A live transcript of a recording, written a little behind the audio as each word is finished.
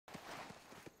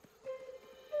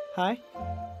Hi.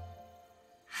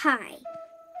 Hi.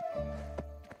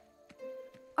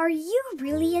 Are you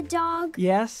really a dog?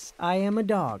 Yes, I am a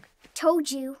dog. Told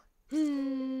you. I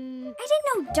didn't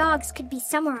know dogs could be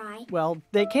samurai. Well,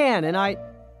 they can, and I...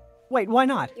 Wait, why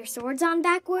not? Your sword's on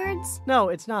backwards? No,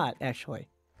 it's not, actually.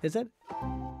 Is it?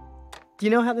 Do you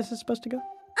know how this is supposed to go?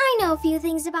 I know a few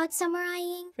things about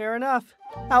samuraiing. Fair enough.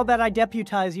 How about I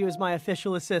deputize you as my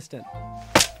official assistant?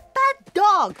 Bad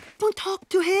dog! Don't talk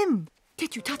to him!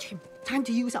 Did you touch him? Time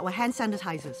to use our hand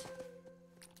sanitizers.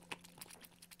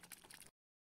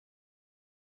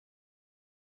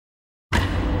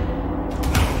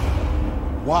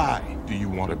 Why do you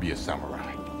want to be a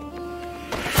samurai?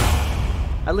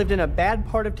 I lived in a bad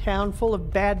part of town full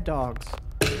of bad dogs.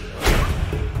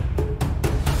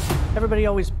 Everybody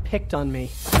always picked on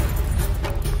me.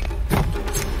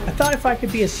 I thought if I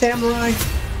could be a samurai,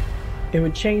 it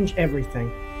would change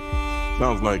everything.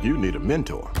 Sounds like you need a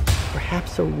mentor.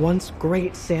 Perhaps a once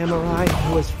great samurai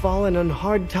who has fallen on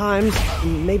hard times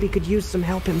and maybe could use some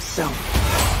help himself.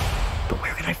 But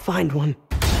where could I find one?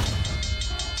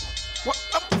 What?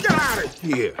 Get out of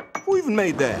here! Who even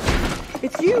made that?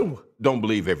 It's you! Don't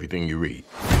believe everything you read.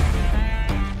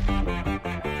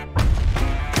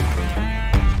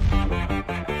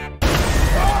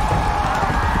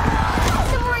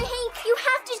 Samurai Hank, you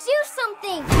have to do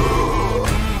something!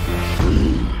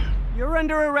 You're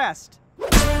under arrest.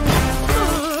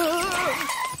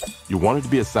 You wanted to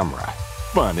be a samurai.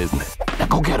 Fun, isn't it?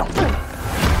 Go get him.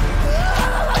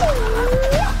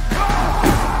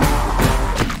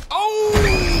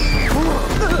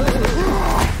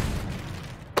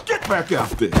 Get back out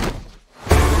there!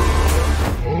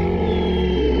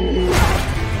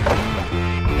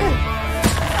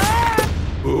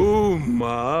 Oh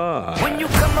my! When you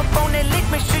come up on that lick,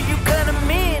 make sure you cut 'em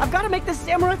in. I've got to make this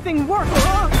samurai thing work.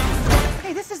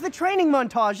 Hey, this is the training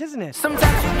montage, isn't it?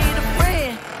 Sometimes you need a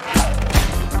friend.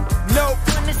 Nope.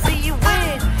 When they see you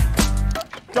win.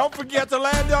 Don't forget to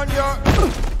land on your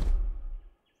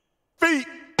feet.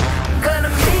 Cut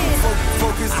 'em in.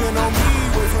 Focusing on me,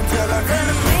 way from Tel Cut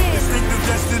 'em Aviv. in. Distinctive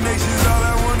destinations, all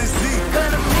I wanna see.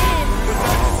 Cut 'em in.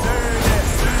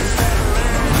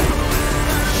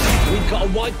 We've got to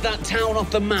wipe that town off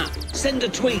the map. Send a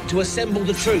tweet to assemble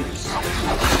the troops.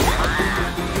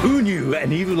 Who knew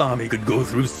an evil army could go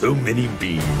through so many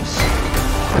beams?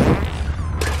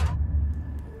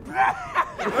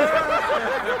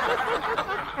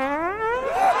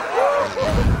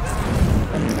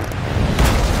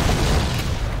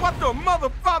 What the mother,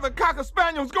 father, cocker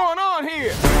spaniel's going on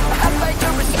here? I like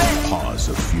your respect. Paws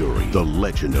of Fury, the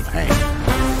legend of Hank.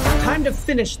 Time to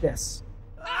finish this.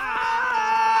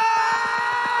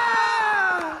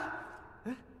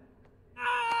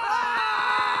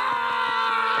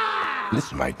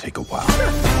 This might take a while.